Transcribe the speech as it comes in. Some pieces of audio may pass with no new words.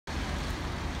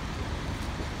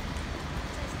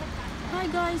Hi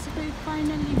guys, we're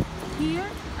finally here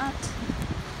at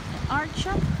the art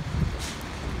shop.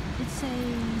 It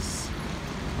says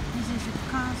this is a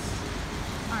cast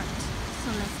art. So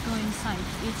let's go inside.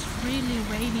 It's really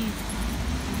rainy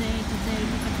day today.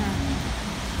 Look at that.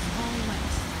 It's all wet.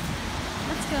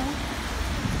 Let's go.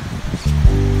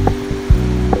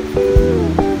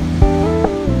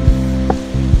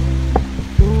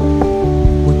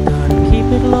 We're gonna keep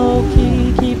it low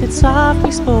key, keep it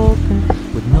softly spoken,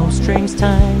 with no strings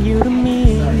tying you to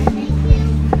me.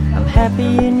 I'm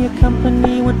happy in your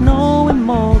company with no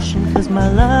emotion, cause my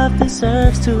love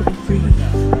deserves to be free.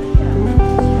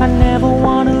 I never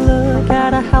wanna look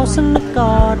at a house in the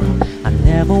garden, I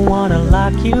never wanna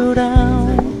lock you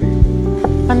down.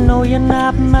 I know you're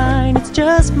not mine, it's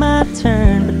just my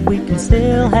turn, but we can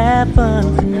still have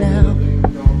fun for now.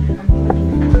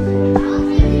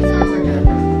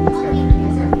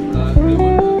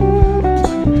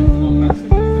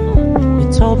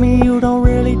 Told me you don't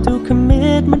really do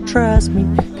commitment, trust me,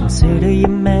 consider your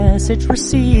message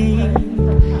received.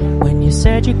 When you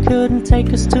said you couldn't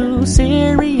take us too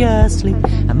seriously,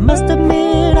 I must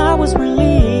admit I was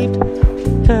relieved.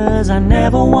 Cause I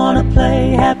never wanna play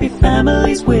happy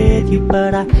families with you,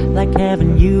 but I like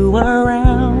having you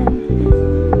around.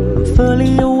 I'm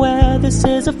fully aware this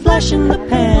is a flash in the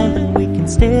pan, but we can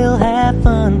still have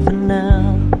fun for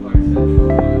now.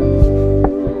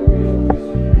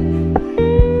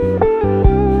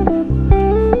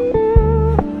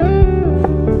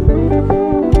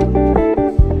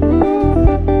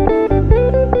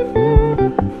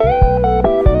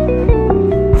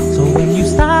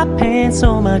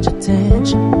 So much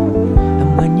attention,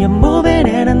 and when you're moving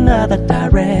in another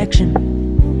direction,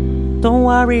 don't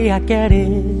worry, I get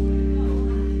it.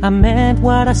 I meant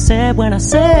what I said when I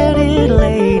said it,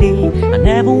 lady. I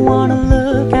never wanna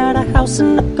look at a house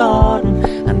in the garden,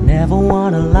 I never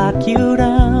wanna lock you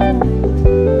down.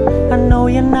 I know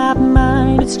you're not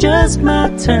mine, it's just my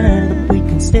turn, but we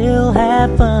can still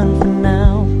have fun for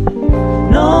now.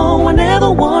 No, I never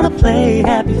wanna play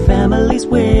happy families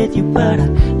with you, but I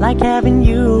like having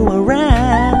you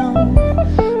around.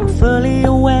 I'm fully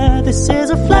aware this is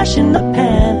a flash in the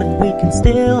pan, but we can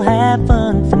still have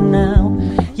fun for now.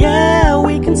 Yeah,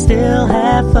 we can still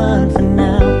have fun for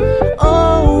now.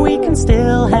 Oh, we can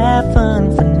still have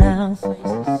fun for now.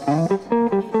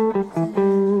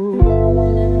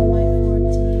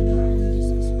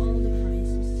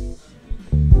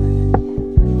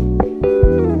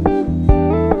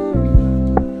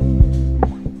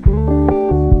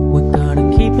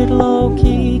 Low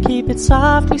key, keep it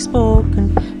softly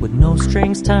spoken, with no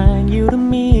strings tying you to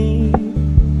me.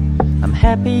 I'm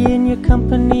happy in your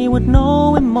company with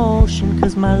no emotion,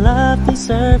 cause my love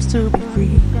deserves to be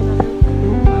free.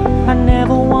 I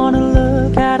never wanna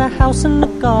look at a house in the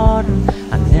garden,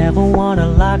 I never wanna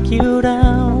lock you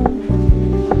down.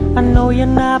 I know you're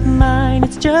not mine,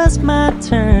 it's just my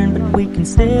turn, but we can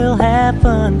still have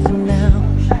fun for now.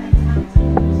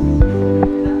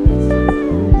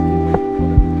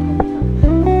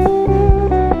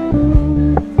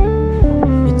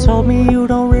 Told me you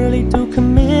don't really do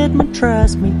commitment,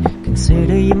 trust me,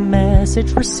 consider your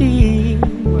message received.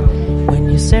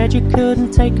 When you said you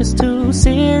couldn't take us too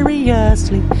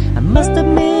seriously, I must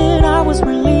admit I was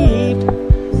relieved.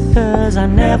 Cause I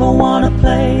never wanna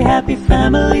play happy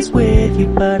families with you,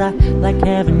 but I like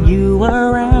having you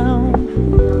around.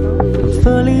 I'm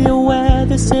fully aware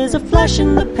this is a flash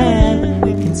in the pan, but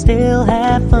we can still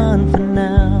have fun for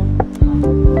now.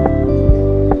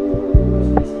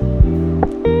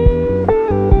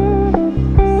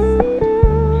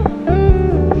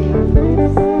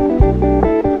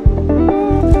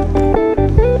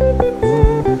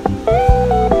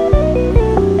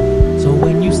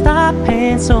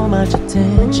 So much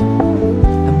attention,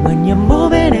 and when you're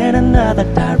moving in another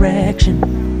direction,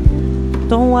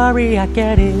 don't worry, I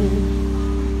get it.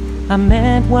 I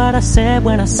meant what I said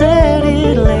when I said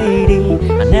it, lady.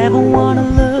 I never wanna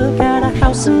look at a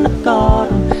house in the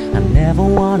garden, I never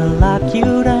wanna lock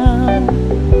you down.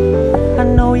 I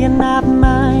know you're not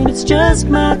mine, it's just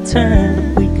my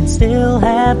turn, but we can still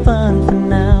have fun for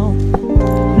now.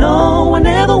 No, I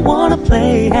never wanna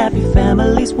play happy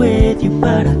families with you,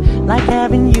 but I like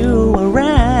having you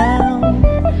around.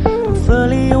 I'm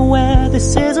fully aware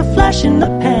this is a flash in the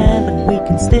pan, but we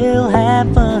can still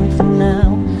have fun for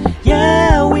now.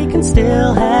 Yeah, we can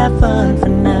still have fun for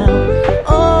now.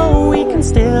 Oh, we can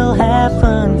still have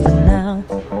fun for now.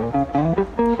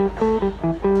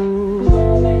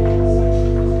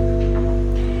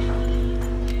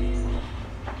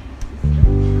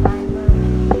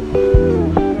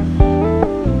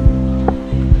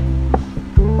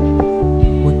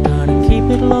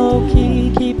 Low key,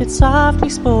 it softly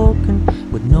spoken,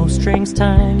 with no strings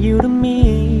tying you to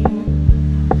me.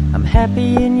 I'm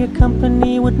happy in your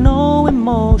company with no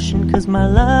emotion, 'cause my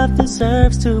love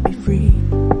deserves to be free.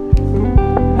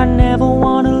 I never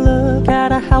wanna look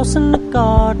at a house in the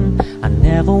garden, I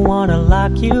never wanna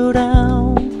lock you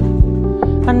down.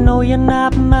 I know you're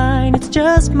not mine, it's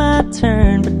just my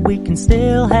turn, but we can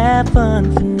still have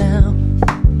fun for now.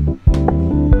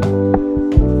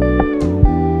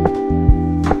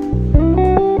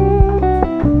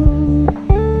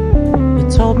 You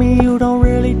told me you don't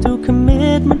really do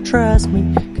commitment, trust me,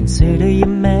 consider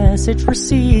your message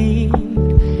received.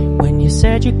 When you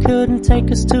said you couldn't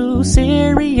take us too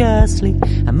seriously,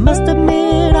 I must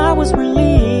admit I was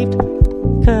relieved.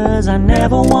 'Cause I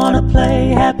never wanna play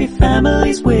happy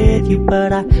families with you,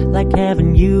 but I like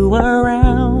having you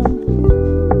around.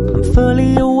 I'm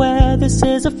fully aware this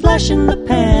is a flash in the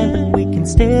pan, but we can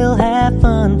still have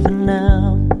fun for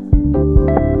now.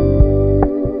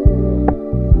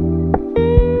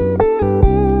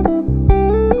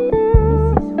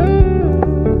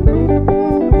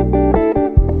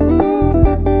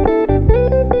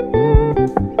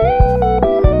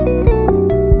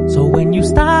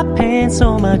 Stop paying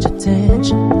so much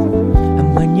attention,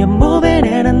 and when you're moving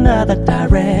in another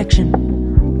direction,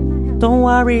 don't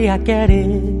worry, I get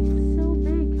it.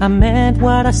 I meant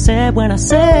what I said when I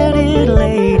said it,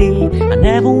 lady. I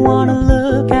never wanna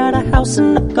look at a house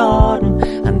in the garden,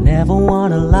 I never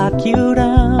wanna lock you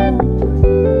down.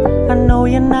 I know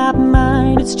you're not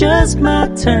mine, it's just my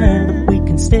turn, but we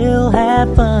can still have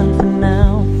fun for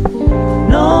now.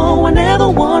 No, I never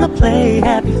wanna play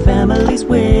happy families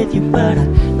with you, but I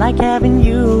like having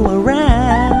you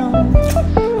around.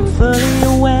 I'm fully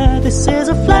aware this is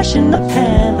a flash in the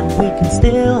pan, but we can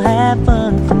still have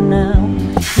fun for now.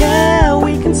 Yeah,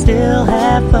 we can still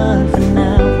have fun for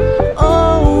now.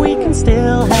 Oh, we can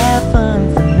still have fun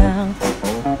for now.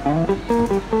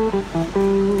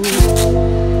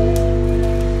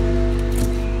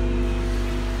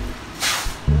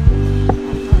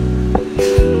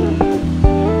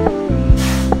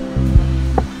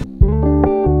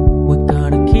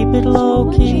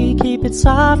 Low-key, keep it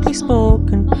softly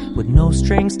spoken, with no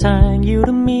strings tying you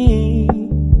to me.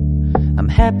 I'm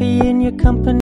happy in your company.